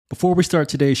Before we start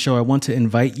today's show, I want to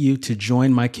invite you to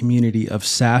join my community of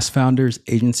SaaS founders,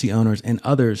 agency owners, and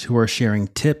others who are sharing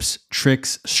tips,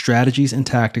 tricks, strategies, and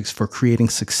tactics for creating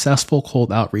successful cold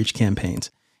outreach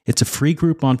campaigns. It's a free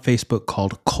group on Facebook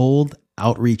called Cold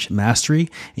Outreach Mastery,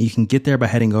 and you can get there by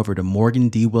heading over to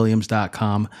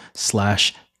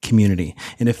morgandwilliams.com/community.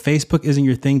 And if Facebook isn't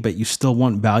your thing, but you still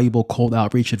want valuable cold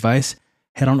outreach advice,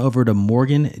 head on over to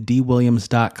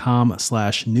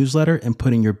morgandwilliams.com/newsletter and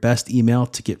put in your best email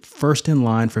to get first in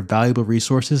line for valuable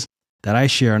resources that I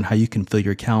share on how you can fill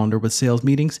your calendar with sales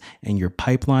meetings and your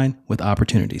pipeline with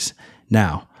opportunities.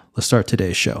 Now, let's start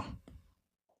today's show.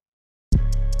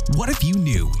 What if you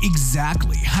knew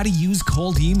exactly how to use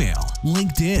cold email,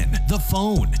 LinkedIn, the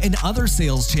phone, and other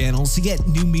sales channels to get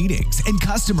new meetings and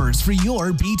customers for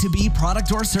your B2B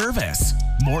product or service?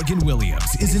 Morgan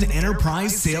Williams is an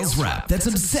enterprise sales rep that's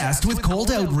obsessed with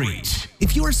cold outreach.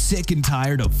 If you're sick and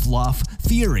tired of fluff,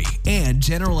 theory, and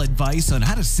general advice on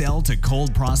how to sell to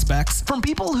cold prospects from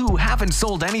people who haven't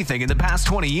sold anything in the past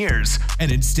 20 years,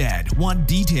 and instead want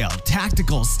detailed,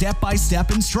 tactical, step-by-step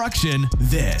instruction,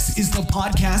 this is the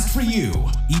podcast for you.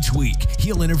 Each week,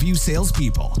 he'll interview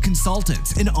salespeople,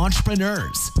 consultants, and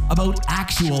entrepreneurs about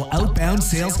actual outbound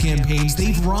sales campaigns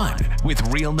they've run with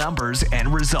real numbers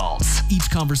and results.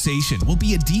 Each conversation will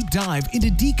be a deep dive into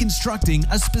deconstructing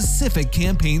a specific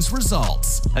campaign's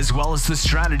results, as well as the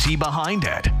strategy behind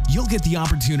it. You'll get the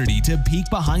opportunity to peek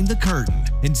behind the curtain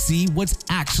and see what's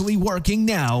actually working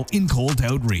now in cold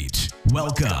outreach.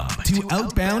 Welcome to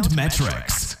Outbound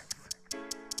Metrics.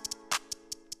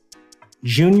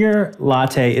 Junior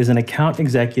Latte is an account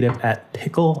executive at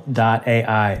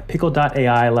Pickle.ai.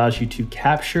 Pickle.ai allows you to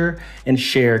capture and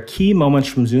share key moments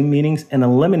from Zoom meetings and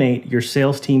eliminate your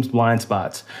sales team's blind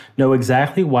spots. Know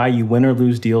exactly why you win or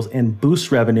lose deals and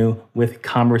boost revenue with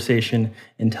conversation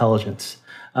intelligence.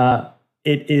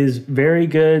 It is very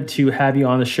good to have you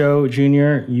on the show,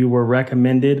 Junior. You were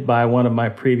recommended by one of my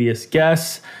previous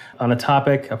guests on a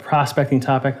prospecting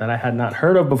topic that I had not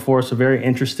heard of before, so very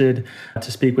interested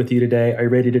to speak with you today. Are you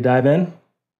ready to dive in?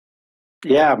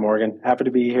 Yeah, Morgan. Happy to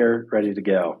be here, ready to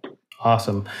go.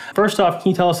 Awesome. First off,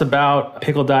 can you tell us about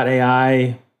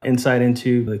Pickle.ai, insight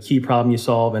into the key problem you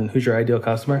solve, and who's your ideal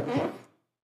customer?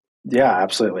 Yeah,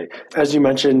 absolutely. As you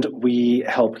mentioned, we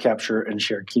help capture and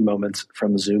share key moments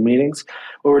from Zoom meetings.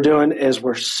 What we're doing is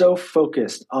we're so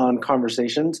focused on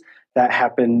conversations that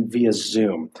happen via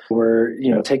Zoom. We're,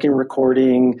 taking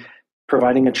recording,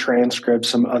 providing a transcript,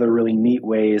 some other really neat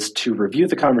ways to review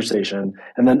the conversation,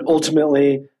 and then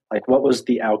ultimately, what was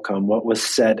the outcome? What was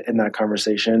said in that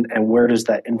conversation, and where does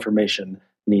that information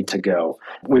need to go?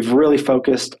 We've really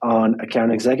focused on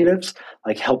account executives,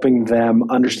 helping them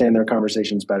understand their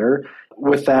conversations better.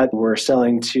 With that, we're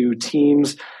selling to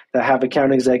teams that have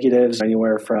account executives,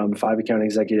 anywhere from 5 account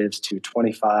executives to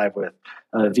 25 with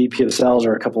a VP of sales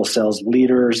or a couple of sales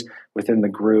leaders within the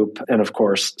group, and of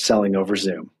course, selling over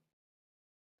Zoom.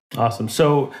 Awesome.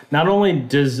 So not only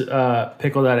does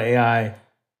Pickle.ai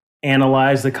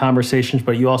analyze the conversations,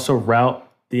 but you also route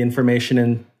the information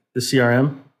in the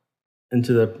CRM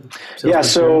into the sales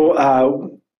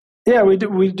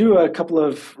we do a couple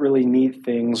of really neat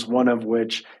things, one of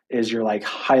which is you're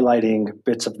highlighting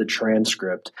bits of the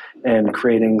transcript and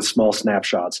creating small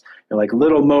snapshots,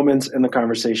 little moments in the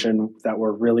conversation that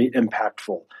were really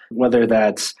impactful, whether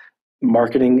that's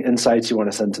marketing insights you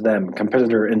want to send to them,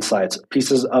 competitor insights,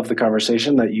 pieces of the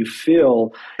conversation that you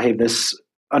feel, hey,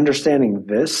 understanding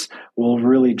this will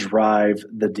really drive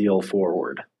the deal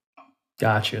forward.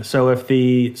 Gotcha. So if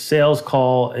the sales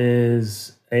call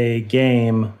is a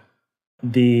game,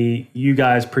 you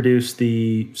guys produce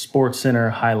the Sports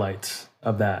Center highlights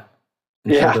of that.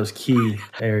 And show those key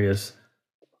areas.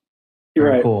 You're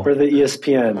Very right. Cool. We're the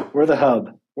ESPN. We're the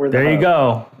hub. There you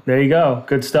go.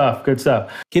 Good stuff.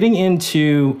 Getting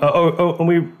into,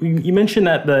 you mentioned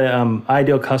that the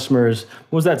ideal customers,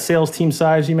 what was that sales team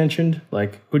size you mentioned?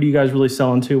 Who do you guys really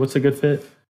sell into? What's a good fit?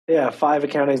 Yeah, 5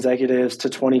 account executives to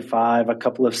 25, a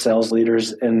couple of sales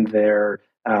leaders in there,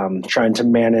 trying to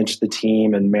manage the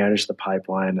team and manage the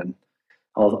pipeline and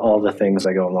all the things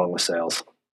that go along with sales.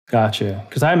 Gotcha.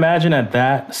 Because I imagine at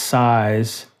that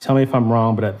size, tell me if I'm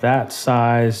wrong, but at that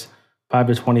size, 5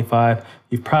 to 25,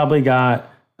 you've probably got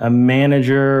a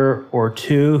manager or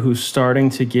two who's starting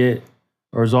to get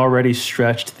or is already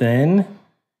stretched thin,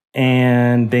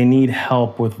 and they need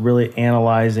help with really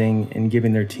analyzing and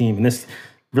giving their team. And this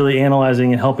really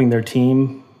analyzing and helping their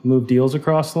team move deals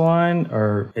across the line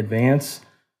or advance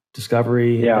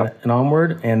discovery and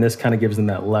onward. And this kind of gives them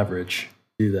that leverage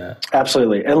to do that.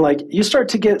 Absolutely. And you start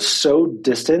to get so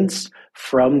distanced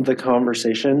from the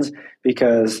conversations,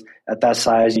 because at that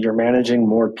size, you're managing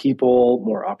more people,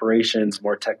 more operations,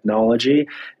 more technology,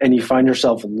 and you find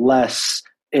yourself less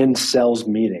in sales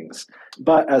meetings.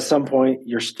 But at some point,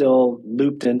 you're still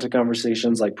looped into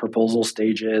conversations like proposal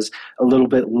stages a little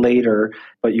bit later,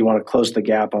 but you want to close the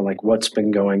gap on like what's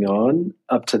been going on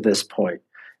up to this point.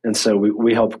 And so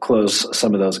we help close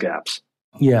some of those gaps.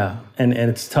 Yeah. And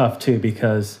it's tough too,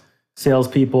 because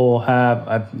salespeople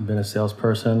I've been a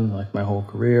salesperson like my whole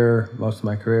career, most of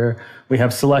my career. We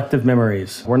have selective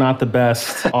memories. We're not the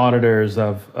best auditors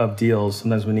of deals.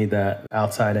 Sometimes we need that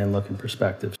outside in looking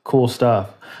perspective. Cool stuff.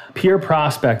 Peer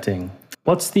prospecting.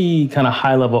 What's the kind of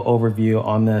high level overview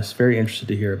on this? Very interested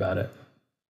to hear about it.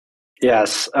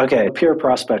 Yes. Okay. Peer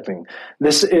prospecting.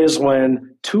 This is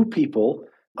when two people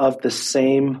of the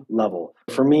same level.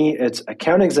 For me, it's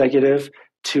account executive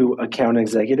to account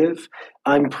executive.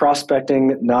 I'm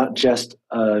prospecting not just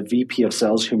a VP of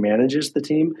sales who manages the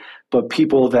team, but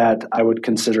people that I would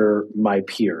consider my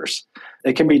peers.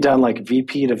 It can be done like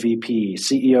VP to VP,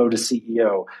 CEO to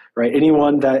CEO, right?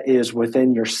 Anyone that is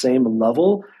within your same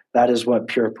level, that is what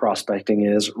peer prospecting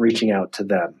is, reaching out to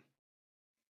them.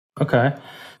 Okay.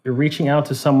 You're reaching out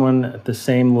to someone at the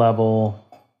same level.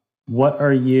 What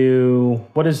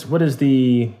is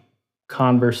the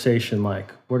conversation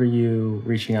like? What are you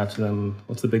reaching out to them?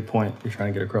 What's the big point you're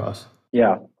trying to get across?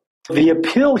 Yeah. The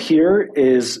appeal here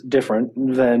is different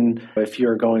than if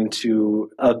you're going to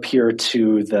appear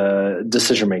to the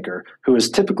decision maker, who is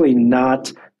typically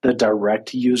not the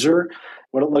direct user.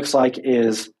 What it looks like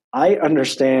is I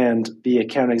understand the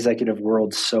account executive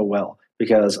world so well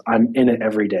because I'm in it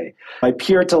every day. I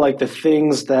appear to like the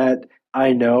things that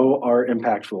I know are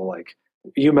impactful. Like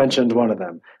you mentioned one of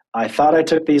them. I thought I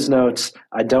took these notes.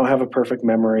 I don't have a perfect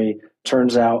memory.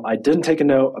 Turns out I didn't take a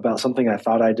note about something I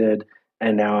thought I did.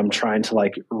 And now I'm trying to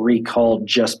like recall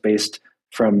just based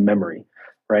from memory,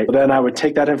 right? But then I would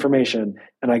take that information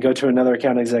and I go to another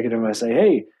account executive and I say,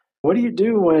 hey, what do you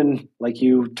do when like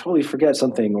you totally forget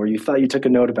something or you thought you took a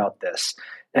note about this?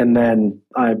 And then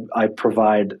I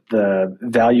provide the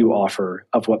value offer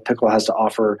of what Pickle has to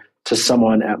offer to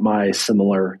someone at my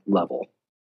similar level.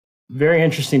 Very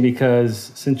interesting,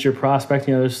 because since you're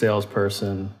prospecting another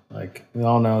salesperson, like we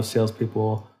all know,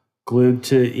 salespeople glued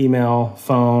to email,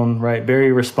 phone, right?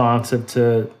 Very responsive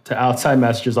to outside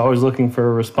messages, always looking for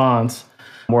a response.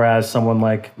 Whereas someone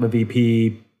like the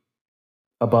VP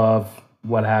above,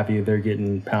 what have you, they're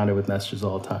getting pounded with messages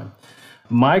all the time.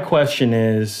 My question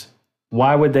is,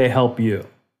 why would they help you?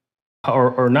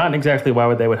 Or not exactly why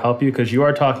would they help you, because you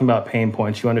are talking about pain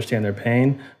points, you understand their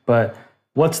pain, but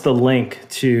what's the link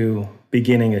to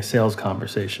beginning a sales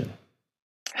conversation?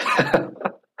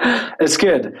 It's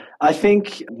good. I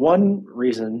think one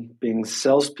reason being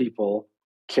salespeople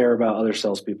care about other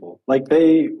salespeople. Like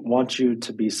they want you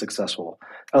to be successful,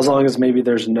 as long as maybe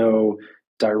there's no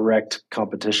direct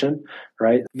competition,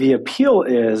 right? The appeal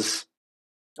is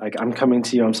like I'm coming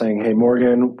to you, I'm saying, hey,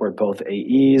 Morgan, we're both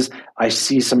AEs. I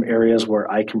see some areas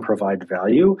where I can provide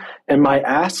value. And my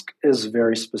ask is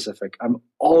very specific. I'm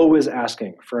always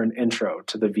asking for an intro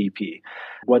to the VP.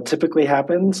 What typically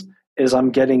happens is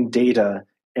I'm getting data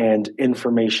and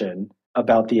information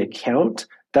about the account.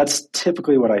 That's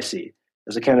typically what I see.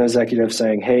 As account executive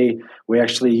saying, hey, we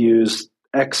actually use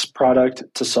X product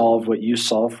to solve what you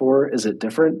solve for. Is it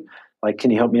different? Like,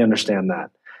 can you help me understand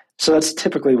that? So that's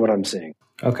typically what I'm seeing.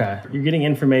 Okay. You're getting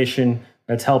information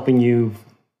that's helping you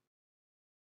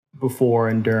before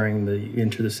and during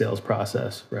into the sales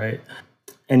process, right?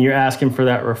 And you're asking for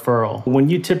that referral. When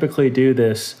you typically do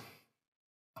this,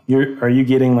 are you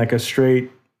getting like a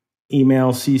straight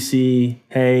email CC,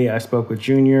 hey, I spoke with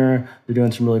Junior. They're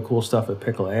doing some really cool stuff at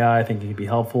Pickle AI. I think it could be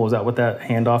helpful. Is that what that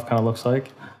handoff kind of looks like?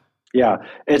 Yeah,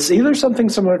 it's either something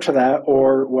similar to that,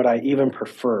 or what I even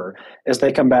prefer is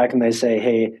they come back and they say,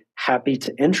 hey, happy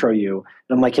to intro you.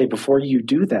 And I'm like, hey, before you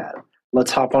do that,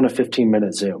 let's hop on a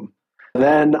 15-minute Zoom.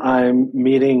 Then I'm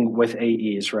meeting with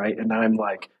AEs, right? And I'm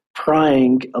like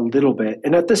prying a little bit.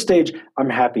 And at this stage, I'm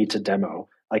happy to demo.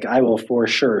 Like I will for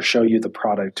sure show you the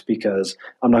product because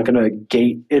I'm not going to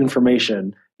gate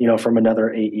information, from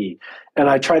another AE. And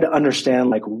I try to understand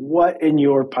like what in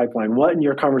your pipeline, what in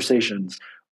your conversations,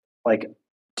 like,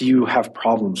 do you have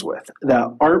problems with that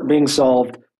aren't being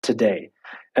solved today?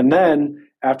 And then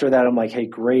after that, I'm like, hey,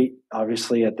 great.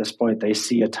 Obviously, at this point, they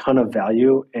see a ton of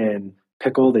value in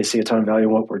Pickle. They see a ton of value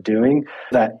in what we're doing.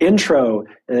 That intro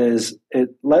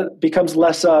becomes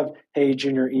less of, hey,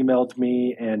 Junior emailed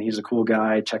me and he's a cool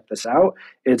guy. Check this out.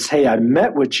 It's, hey, I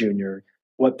met with Junior.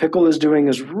 What Pickle is doing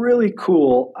is really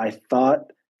cool. I thought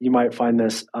you might find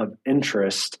this of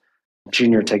interest.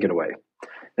 Junior, take it away.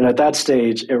 And at that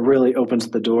stage, it really opens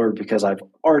the door because I've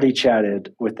already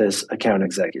chatted with this account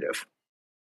executive.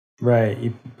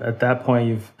 Right. At that point,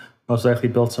 you've most likely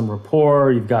built some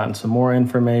rapport. You've gotten some more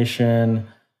information.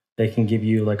 They can give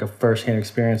you like a firsthand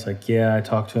experience. Like, yeah, I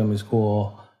talked to him. He's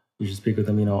cool. You should speak with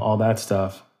him. All that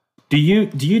stuff. Do you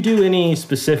do any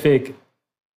specific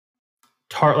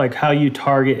like how you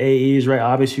target AEs? Right.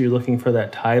 Obviously, you're looking for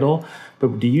that title,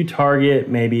 but do you target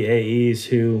maybe AEs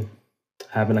who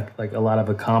have like a lot of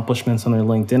accomplishments on their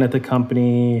LinkedIn at the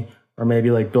company, or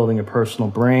maybe like building a personal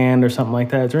brand or something like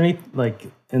that? Is there any like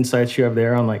insights you have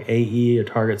there on like AE or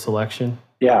target selection?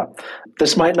 Yeah,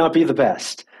 this might not be the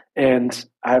best, and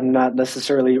I'm not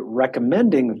necessarily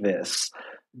recommending this,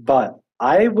 but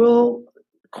I will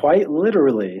quite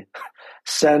literally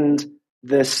send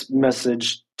this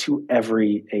message to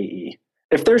every AE.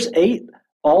 If there's 8,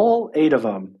 all 8 of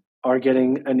them are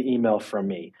getting an email from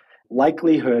me.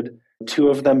 Likelihood, 2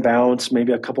 of them bounce,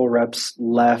 maybe a couple reps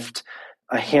left,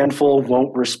 a handful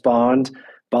won't respond,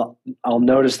 but I'll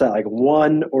notice that like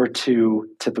 1 or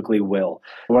 2 typically will.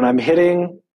 When I'm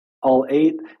hitting all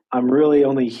 8, I'm really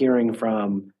only hearing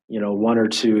from, 1 or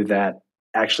 2 that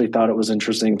actually thought it was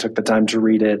interesting, took the time to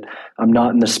read it. I'm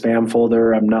not in the spam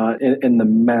folder. I'm not in the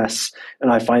mess.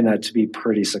 And I find that to be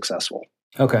pretty successful.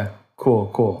 Okay,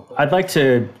 cool. I'd like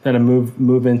to kind of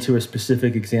move into a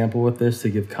specific example with this to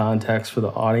give context for the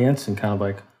audience and kind of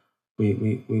like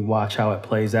we watch how it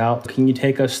plays out. Can you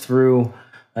take us through,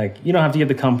 like, you don't have to give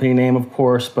the company name, of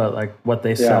course, but like what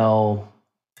they sell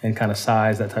and kind of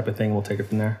size, that type of thing. We'll take it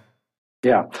from there.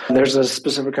 Yeah, there's a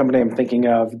specific company I'm thinking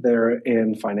of. They're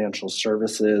in financial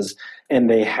services, and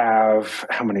they have,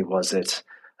 how many was it?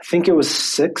 I think it was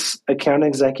 6 account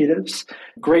executives.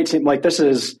 Great team. Like this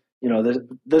is,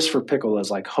 this for Pickle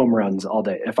is like home runs all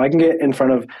day. If I can get in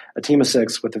front of a team of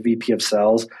 6 with a VP of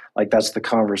sales, like that's the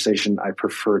conversation I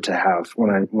prefer to have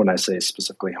when I say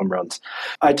specifically home runs.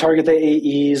 I target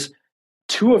the AEs.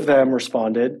 2 of them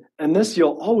responded, and this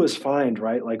you'll always find,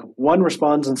 right? Like one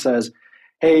responds and says,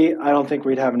 hey, I don't think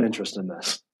we'd have an interest in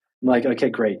this. I'm like, okay,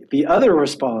 great. The other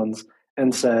responds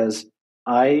and says,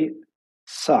 I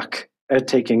suck at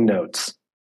taking notes.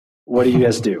 What do you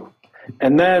guys do?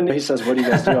 And then he says, what do you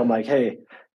guys do? I'm like, hey,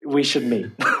 we should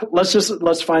meet.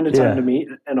 let's find a time to meet,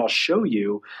 and I'll show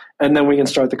you. And then we can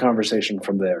start the conversation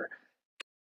from there.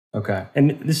 Okay.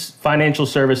 And this financial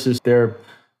services, they're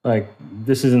like,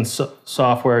 this isn't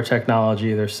software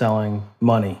technology. They're selling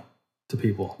money to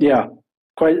people. Yeah.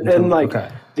 Quite, and like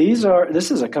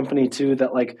this is a company too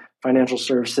that like financial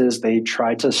services, they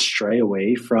try to stray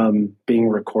away from being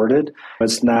recorded.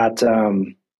 It's not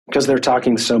because they're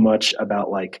talking so much about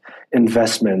like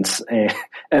investments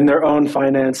and their own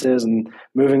finances and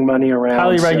moving money around.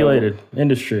 Highly regulated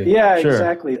industry. Yeah, sure.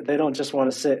 Exactly. They don't just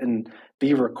want to sit and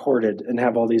be recorded and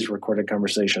have all these recorded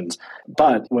conversations.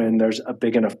 But when there's a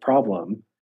big enough problem,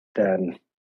 then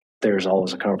there's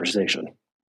always a conversation.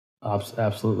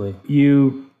 Absolutely.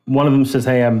 One of them says,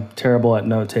 hey, I'm terrible at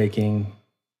note taking.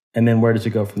 And then where does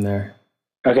it go from there?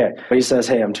 Okay. He says,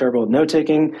 hey, I'm terrible at note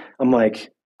taking. I'm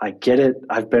like, I get it.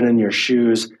 I've been in your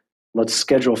shoes. Let's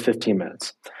schedule 15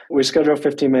 minutes. We schedule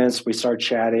 15 minutes. We start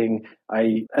chatting.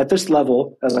 At this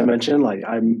level, as I mentioned, like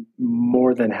I'm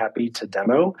more than happy to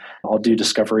demo. I'll do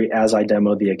discovery as I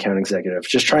demo the account executive,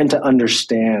 just trying to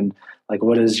understand like,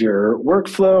 what is your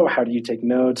workflow? How do you take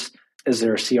notes? Is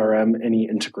there a CRM, any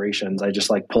integrations? I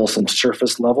just like pull some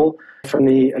surface level from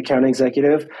the account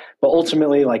executive. But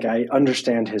ultimately, like I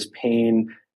understand his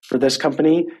pain. For this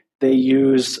company, they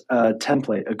use a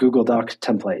template, a Google Doc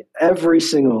template. Every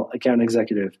single account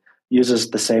executive uses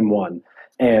the same one.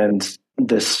 And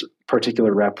this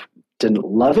particular rep didn't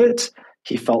love it.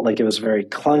 He felt like it was very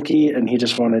clunky and he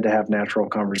just wanted to have natural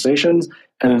conversations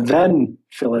and then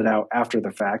fill it out after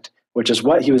the fact, which is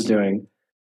what he was doing.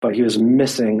 But he was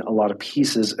missing a lot of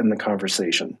pieces in the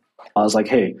conversation. I was like,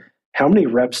 hey, how many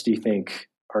reps do you think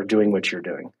are doing what you're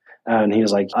doing? And he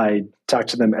was like, I talk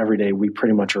to them every day. We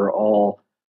pretty much are all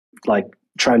like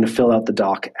trying to fill out the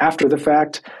doc after the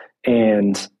fact.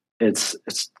 And it's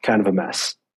kind of a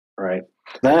mess, right?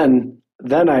 Then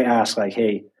I asked like,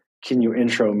 hey, can you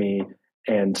intro me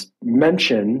and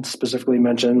specifically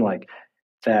mention like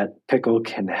that Pickle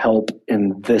can help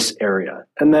in this area.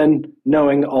 And then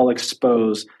knowing I'll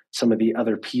expose some of the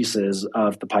other pieces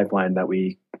of the pipeline that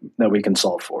we can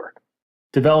solve for.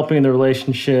 Developing the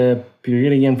relationship, you're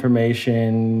getting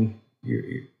information, you're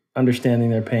understanding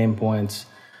their pain points.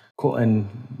 Cool. And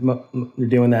you're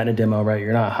doing that in a demo, right?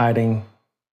 You're not hiding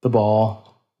the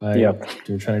ball. Right? Yep.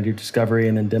 You're trying to do discovery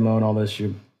and then demo and all this.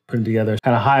 You're putting together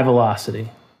kind of high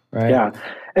velocity, right? Yeah.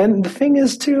 And the thing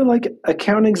is too, like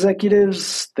account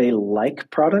executives, they like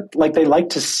product, like they like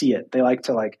to see it. They like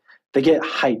to they get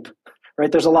hype,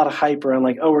 right? There's a lot of hype around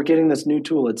like, oh, we're getting this new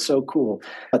tool. It's so cool.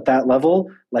 At that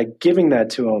level, like giving that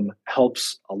to them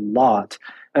helps a lot.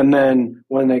 And then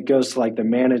when it goes to like the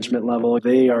management level,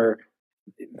 they are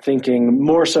thinking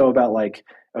more so about like,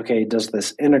 okay, does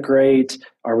this integrate?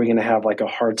 Are we going to have like a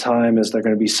hard time? Is there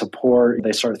going to be support?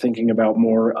 They start thinking about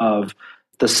more of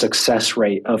the success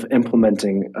rate of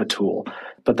implementing a tool.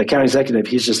 But the account executive,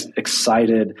 he's just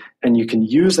excited, and you can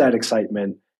use that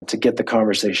excitement to get the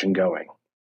conversation going.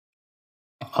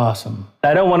 Awesome.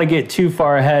 I don't want to get too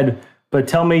far ahead, but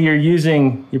tell me you're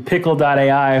using your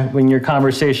Pickle.ai when your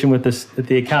conversation with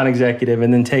the account executive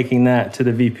and then taking that to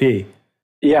the VP.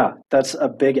 Yeah, that's a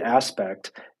big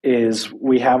aspect. Is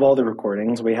we have all the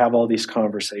recordings, we have all these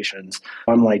conversations.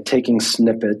 I'm like taking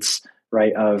snippets,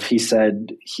 right, of he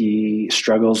said he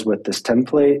struggles with this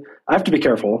template. I have to be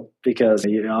careful because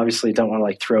you obviously don't want to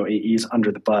like throw AEs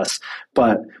under the bus.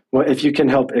 But if you can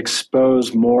help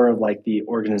expose more of like the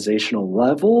organizational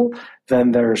level,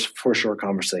 then there's for sure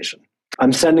conversation.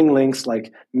 I'm sending links,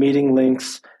 like meeting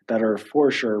links that are for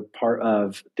sure part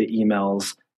of the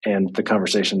emails and the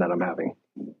conversation that I'm having.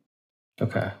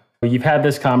 Okay. You've had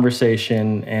this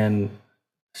conversation, and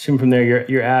assume from there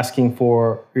you're then asking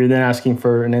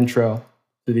for an intro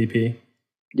to VP.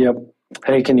 Yep.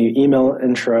 Hey, can you email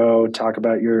intro, talk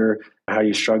about how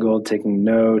you struggled, taking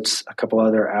notes, a couple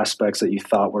other aspects that you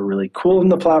thought were really cool in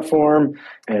the platform,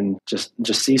 and just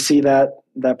CC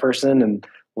that person, and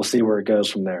we'll see where it goes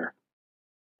from there.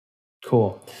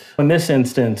 Cool. In this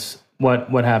instance,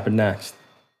 what happened next?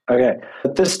 Okay.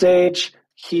 At this stage,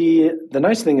 the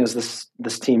nice thing is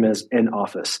this team is in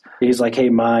office. He's like, hey,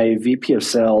 my VP of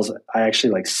sales, I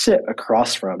actually like sit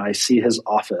across from. I see his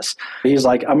office. He's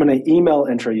like, I'm going to email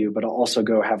intro you, but I'll also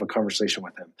go have a conversation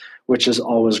with him, which is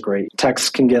always great.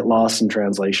 Text can get lost in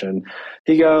translation.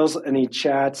 He goes and he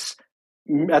chats.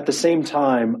 At the same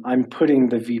time, I'm putting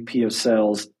the VP of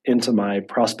sales into my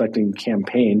prospecting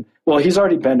campaign. Well, he's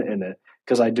already been in it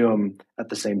because I do them at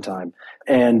the same time.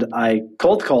 And I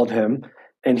cold called him.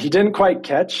 And he didn't quite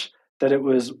catch that it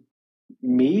was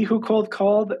me who cold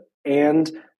called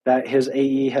and that his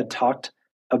AE had talked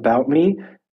about me.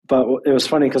 But it was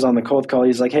funny because on the cold call,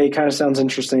 he's like, hey, it kind of sounds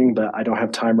interesting, but I don't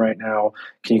have time right now.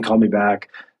 Can you call me back?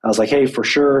 I was like, hey, for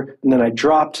sure. And then I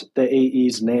dropped the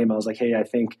AE's name. I was like, hey, I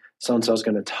think so-and-so is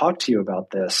going to talk to you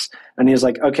about this. And he was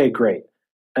like, okay, great.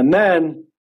 And then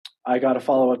I got a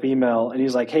follow-up email, and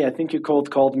he's like, hey, I think you cold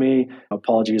called me.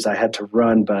 Apologies, I had to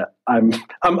run, but I'm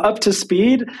up to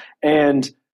speed. And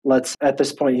at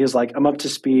this point, he's like, I'm up to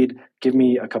speed. Give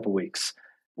me a couple weeks.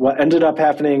 What ended up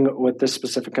happening with this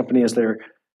specific company is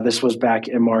this was back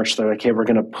in March. They're like, hey, we're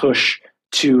going to push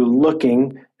to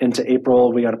looking into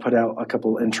April. We got to put out a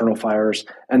couple internal fires,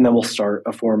 and then we'll start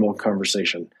a formal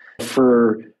conversation.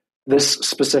 For this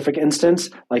specific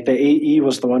instance, like the AE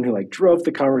was the one who like drove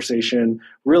the conversation,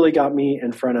 really got me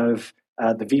in front of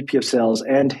the VP of sales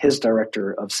and his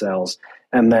director of sales.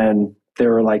 And then they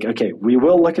were like, okay, we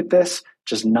will look at this,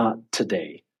 just not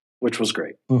today, which was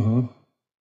great. Mm-hmm.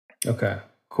 Okay,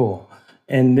 cool.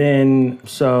 And then,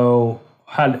 so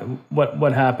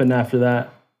what happened after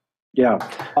that? Yeah,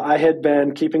 I had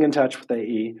been keeping in touch with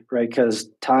AE, right? Because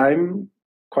time,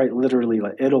 quite literally,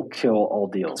 like, it'll kill all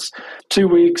deals. 2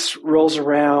 weeks rolls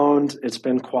around, it's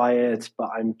been quiet, but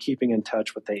I'm keeping in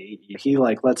touch with AE. He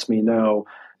like lets me know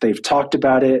they've talked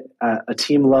about it at a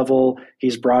team level.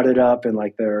 He's brought it up in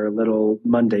like their little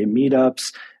Monday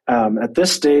meetups. At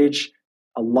this stage,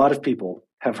 a lot of people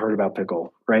have heard about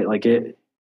Pickle, right? Like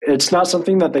it's not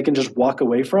something that they can just walk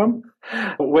away from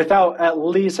without at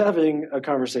least having a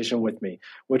conversation with me,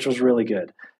 which was really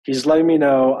good. He's letting me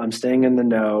know I'm staying in the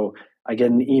know. I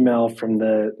get an email from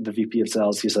the VP of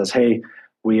sales. He says, hey,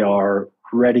 we are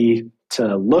ready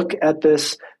to look at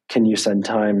this. Can you send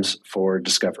times for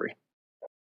discovery?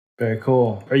 Very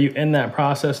cool. Are you in that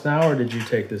process now, or did you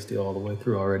take this deal all the way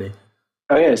through already?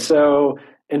 Okay, so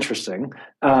interesting.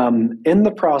 In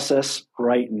the process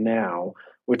right now,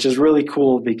 which is really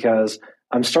cool because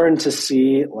I'm starting to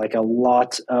see like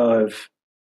I'm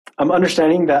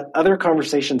understanding that other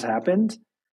conversations happened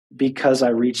because I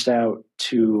reached out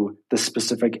to the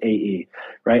specific AE,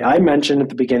 right? I mentioned at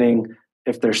the beginning,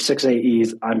 if there's 6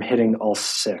 AEs, I'm hitting all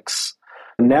 6.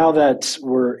 Now that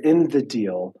we're in the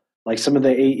deal, like some of the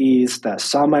AEs that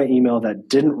saw my email that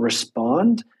didn't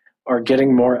respond are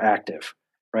getting more active,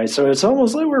 right? So it's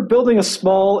almost like we're building a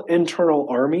small internal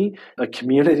army, a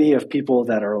community of people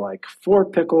that are like for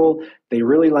Pickle. They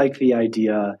really like the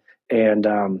idea. And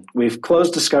we've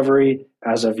closed discovery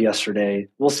as of yesterday.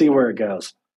 We'll see where it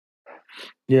goes.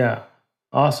 Yeah.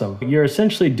 Awesome. You're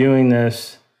essentially doing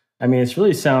this. I mean, it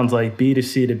really sounds like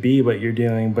B2C to B what you're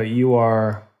doing, but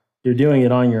you're doing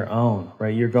it on your own,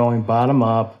 right? You're going bottom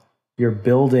up. You're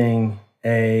building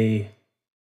a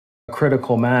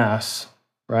critical mass,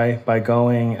 right? By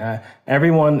going,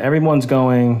 everyone's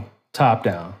going top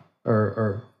down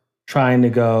or trying to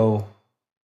go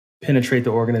penetrate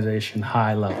the organization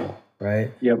high level,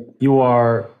 right? Yep. You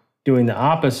are doing the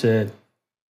opposite,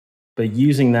 but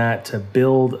using that to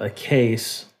build a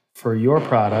case for your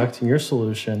product and your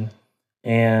solution.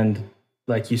 And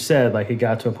like you said, like it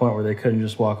got to a point where they couldn't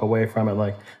just walk away from it.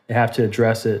 Like they have to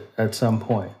address it at some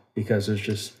point because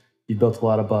you built a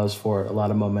lot of buzz for it, a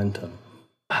lot of momentum.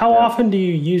 How often do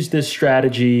you use this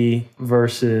strategy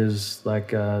versus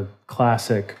like a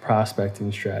classic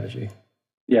prospecting strategy?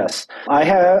 Yes,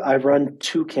 I run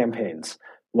 2 campaigns.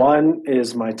 One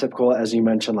is my typical, as you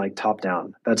mentioned, like top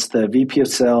down. That's the VP of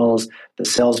sales, the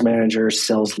sales managers,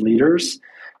 sales leaders.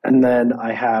 And then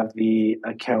I have the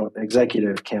account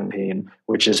executive campaign,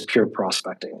 which is pure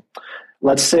prospecting.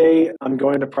 Let's say I'm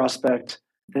going to prospect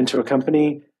into a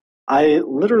company. I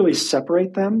literally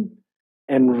separate them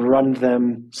and run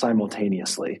them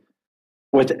simultaneously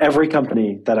with every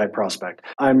company that I prospect.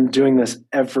 I'm doing this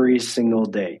every single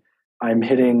day. I'm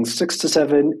hitting 6 to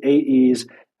 7 AEs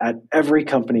at every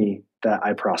company that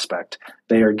I prospect.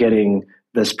 They are getting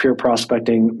this pure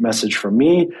prospecting message from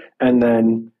me, and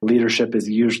then leadership is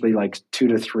usually like 2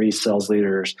 to 3 sales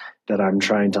leaders that I'm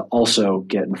trying to also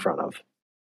get in front of.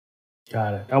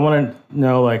 Got it. I want to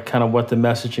know like kind of what the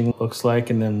messaging looks like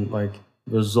and then like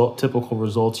typical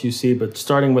results you see, but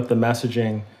starting with the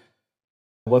messaging,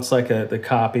 what's like the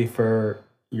copy for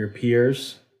your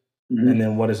peers, and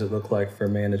then what does it look like for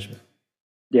management?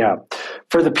 Yeah.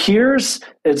 For the peers,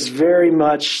 it's very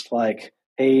much like,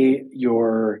 hey,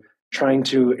 you're trying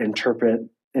to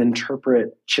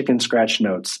interpret chicken scratch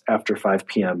notes after 5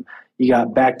 p.m. You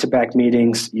got back-to-back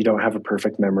meetings. You don't have a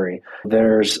perfect memory.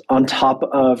 There's on top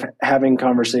of having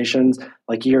conversations,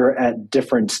 like you're at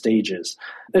different stages.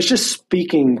 It's just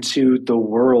speaking to the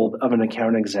world of an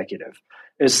account executive.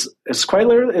 It's quite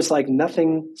literally, it's like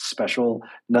nothing special,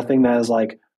 nothing that is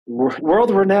like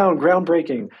world renowned,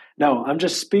 groundbreaking. No, I'm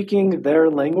just speaking their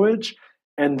language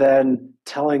and then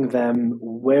telling them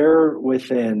where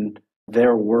within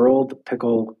their world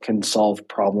Pickle can solve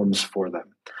problems for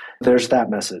them. There's that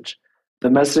message. The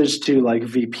message to like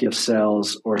VP of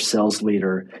sales or sales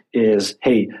leader is,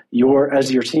 hey,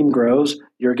 as your team grows,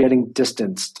 you're getting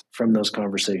distanced from those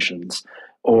conversations.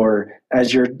 Or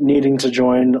as you're needing to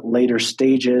join later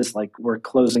stages, like we're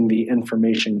closing the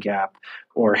information gap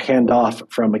or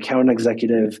handoff from account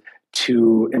executive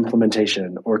to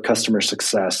implementation or customer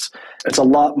success. It's a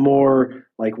lot more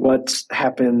like what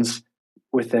happens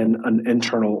within an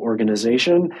internal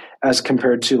organization as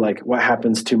compared to like what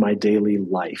happens to my daily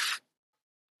life.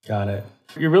 Got it.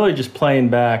 You're really just playing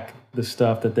back the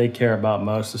stuff that they care about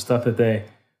most, the stuff that they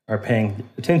are paying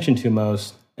attention to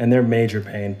most, and their major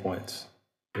pain points.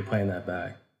 You're playing that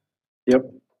back. Yep.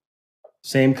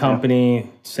 Same company,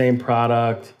 same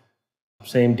product,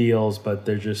 same deals, but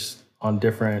they're just at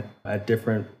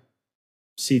different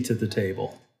seats at the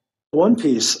table. One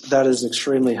piece that is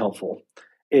extremely helpful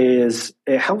is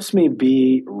it helps me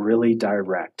be really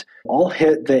direct. I'll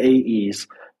hit the AEs.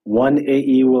 One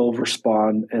AE will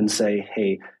respond and say,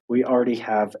 hey, we already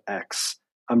have X.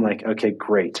 I'm like, okay,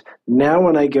 great. Now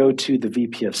when I go to the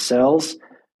VP of sales,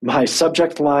 my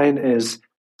subject line is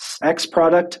X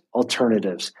product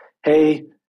alternatives. Hey,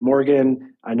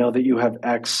 Morgan, I know that you have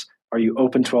X. Are you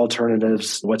open to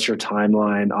alternatives? What's your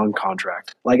timeline on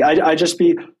contract? Like I just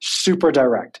be super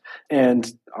direct.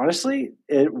 And honestly,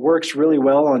 it works really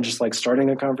well on just like starting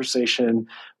a conversation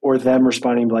or them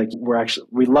responding like,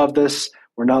 we love this.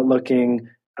 We're not looking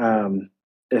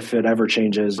if it ever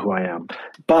changes who I am.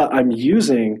 But I'm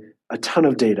using a ton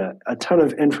of data, a ton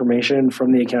of information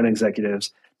from the account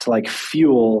executives to like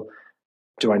fuel,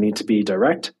 do I need to be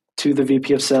direct to the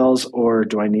VP of sales or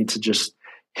do I need to just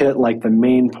hit like the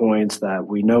main points that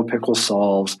we know Pickle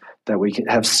solves that we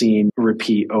have seen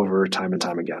repeat over time and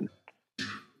time again?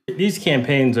 These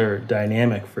campaigns are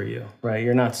dynamic for you, right?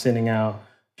 You're not sending out,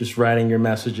 just writing your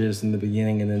messages in the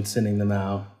beginning and then sending them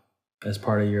out as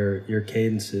part of your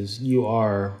cadences. You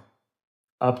are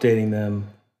updating them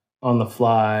on the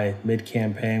fly,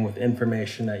 mid-campaign with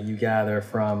information that you gather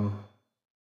from.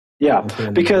 Yeah,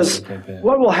 because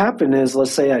what will happen is,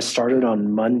 let's say I started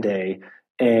on Monday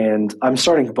and I'm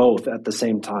starting both at the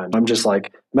same time. I'm just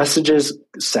like, messages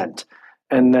sent.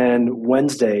 And then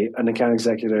Wednesday, an account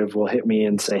executive will hit me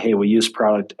and say, hey, we use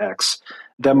product X.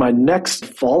 Then my next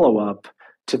follow-up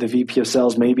to the VP of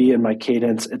sales. Maybe in my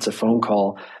cadence, it's a phone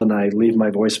call, and I leave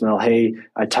my voicemail. Hey,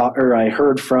 I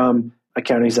heard from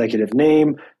account executive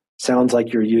name. Sounds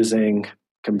like you're using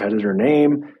competitor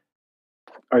name.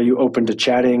 Are you open to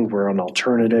chatting? We're an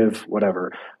alternative,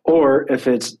 whatever. Or if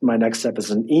it's my next step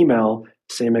is an email,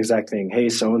 same exact thing. Hey,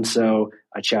 so-and-so,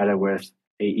 I chatted with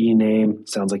AE name.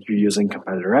 Sounds like you're using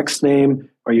competitor X name.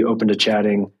 Are you open to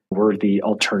chatting? We're the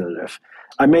alternative.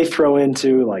 I may throw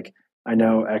into like, I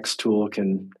know X tool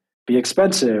can be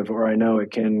expensive, or I know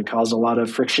it can cause a lot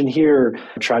of friction here.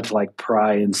 I try to like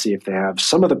pry and see if they have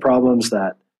some of the problems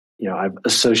that, I've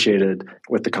associated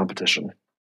with the competition.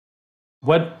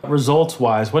 What results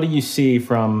wise, what do you see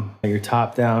from your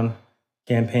top down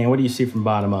campaign? What do you see from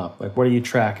bottom up? Like, what are you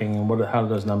tracking, and how do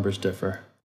those numbers differ?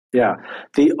 Yeah.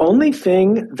 The only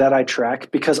thing that I track,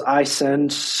 because I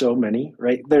send so many,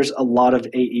 right? There's a lot of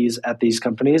AEs at these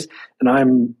companies, and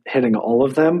I'm hitting all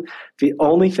of them. The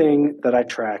only thing that I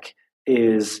track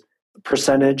is the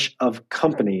percentage of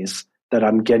companies that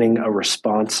I'm getting a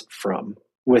response from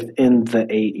within the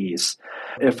AEs.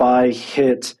 If I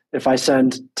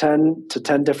send 10 to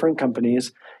 10 different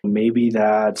companies, maybe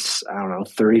that's,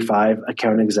 35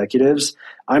 account executives.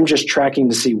 I'm just tracking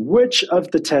to see which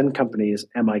of the 10 companies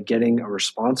am I getting a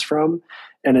response from,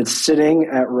 and it's sitting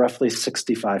at roughly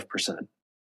 65%.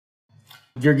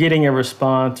 You're getting a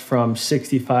response from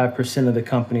 65% of the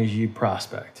companies you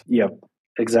prospect. Yep,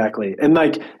 exactly. And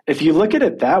like, if you look at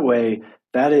it that way,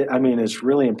 it's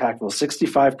really impactful.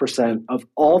 65% of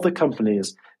all the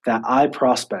companies that I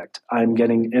prospect, I'm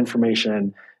getting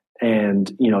information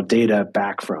and data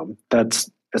back from. That's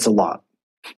a lot.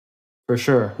 For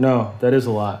sure. No, that is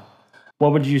a lot.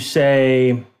 What would you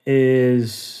say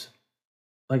is,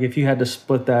 like, if you had to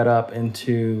split that up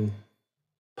into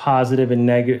positive and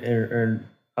negative or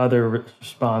other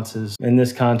responses, in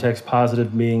this context,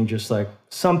 positive being just like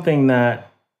something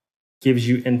that gives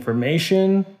you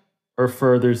information or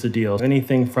furthers the deal?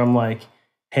 Anything from like,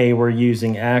 hey, we're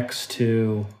using X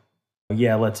to,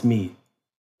 yeah, let's meet.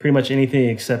 Pretty much anything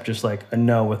except just like a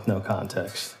no with no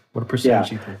context. What percentage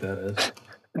do you think that is?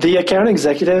 The account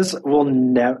executives will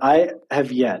never, I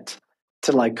have yet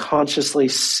to like consciously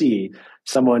see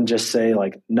someone just say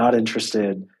like not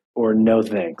interested or no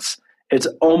thanks. It's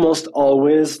almost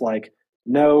always like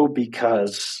no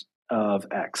because of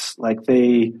X. Like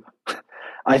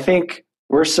I think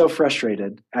we're so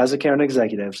frustrated as account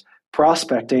executives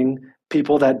prospecting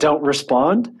people that don't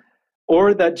respond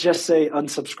or that just say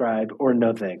unsubscribe or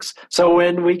no thanks. So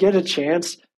when we get a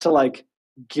chance to like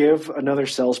give another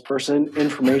salesperson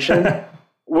information,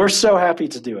 we're so happy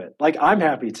to do it. Like I'm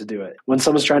happy to do it. When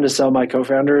someone's trying to sell my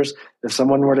co-founders, if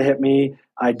someone were to hit me,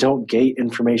 I don't gate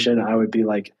information. I would be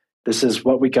like, this is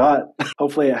what we got.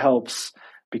 Hopefully it helps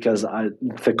because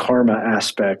the karma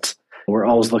aspect, we're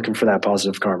always looking for that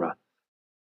positive karma.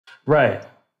 Right.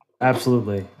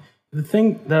 Absolutely. The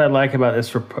thing that I like about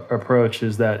this approach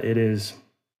is that it's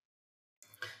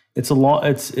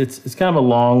kind of a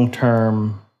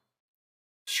long-term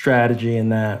strategy in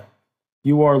that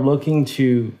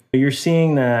you're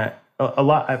seeing that a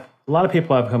lot of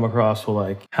people I've come across will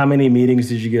like, how many meetings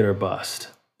did you get or bust?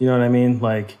 You know what I mean?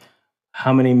 Like,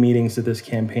 how many meetings did this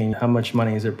campaign, how much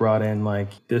money is it brought in like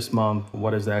this month?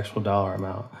 What is the actual dollar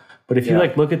amount? But if you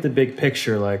like look at the big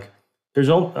picture, like there's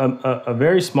a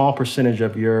very small percentage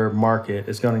of your market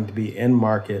is going to be in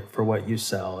market for what you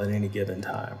sell at any given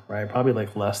time, right? Probably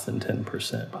like less than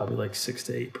 10%, probably like 6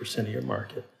 to 8% of your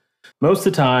market. Most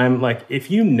of the time, like if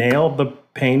you nail the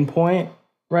pain point,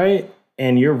 right,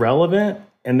 and you're relevant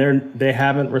and they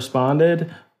haven't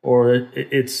responded or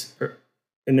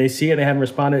and they see it, they haven't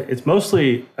responded, it's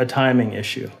mostly a timing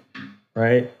issue,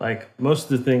 right? Like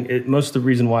most of the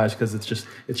reason why is because it's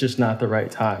just not the right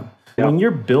time. Yep. When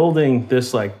you're building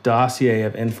this like dossier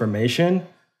of information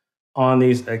on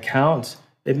these accounts,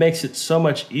 it makes it so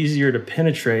much easier to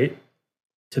penetrate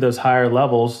to those higher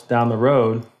levels down the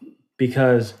road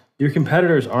because your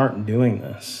competitors aren't doing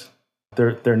this.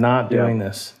 They're not doing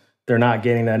this. They're not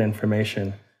getting that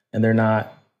information, and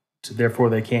therefore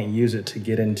they can't use it to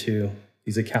get into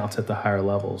these accounts at the higher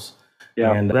levels.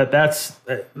 Yeah. And that's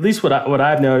at least what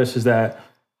I've noticed is that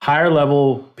higher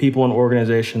level people in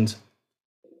organizations,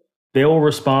 they will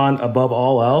respond above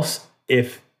all else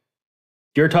if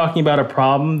you're talking about a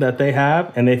problem that they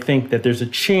have and they think that there's a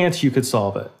chance you could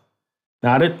solve it.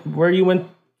 Not at where you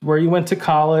went to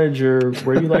college or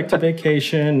where you like to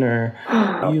vacation or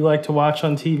you like to watch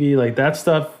on TV, like that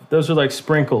stuff, those are like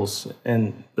sprinkles.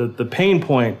 And the pain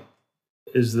point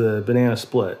is the banana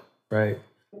split, right?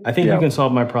 I think you can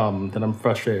solve my problem that I'm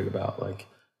frustrated about. Like,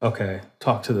 okay,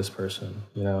 talk to this person,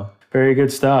 Very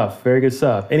good stuff. Very good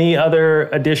stuff. Any other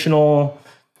additional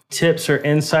tips or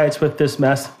insights with this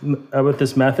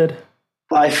method?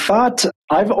 I thought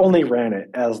I've only ran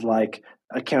it as like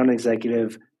account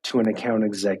executive to an account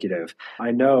executive.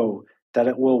 I know that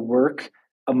it will work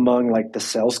among like the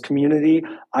sales community.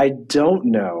 I don't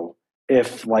know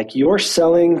if like you're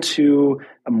selling to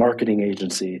a marketing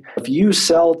agency, if you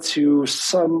sell to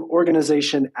some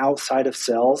organization outside of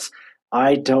sales,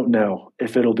 I don't know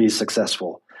if it'll be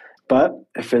successful. But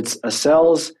if it's a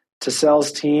sales to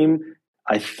sales team,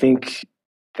 I think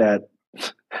that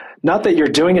not that you're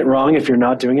doing it wrong if you're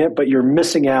not doing it, but you're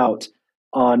missing out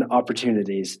on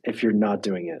opportunities if you're not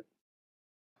doing it.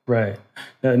 Right.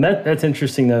 And that's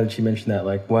interesting though that you mentioned that.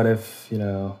 Like what if,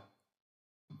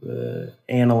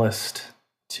 analyst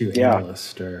to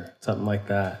analyst or something like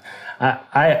that.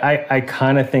 I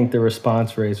kind of think the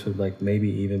response rates would like maybe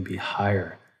even be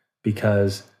higher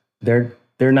because they're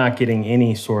not getting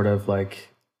any sort of like,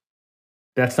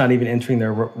 that's not even entering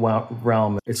their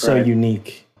realm. It's so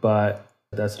unique, but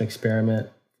that's an experiment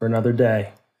for another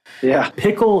day. Yeah.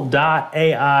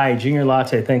 Pickle.ai, Junior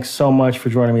Latte, thanks so much for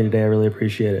joining me today. I really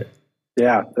appreciate it.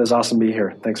 Yeah, it was awesome to be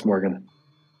here. Thanks, Morgan.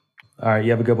 All right,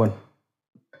 you have a good one.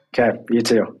 Okay, you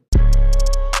too.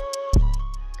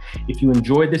 If you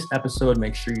enjoyed this episode,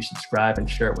 make sure you subscribe and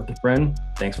share it with a friend.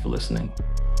 Thanks for listening.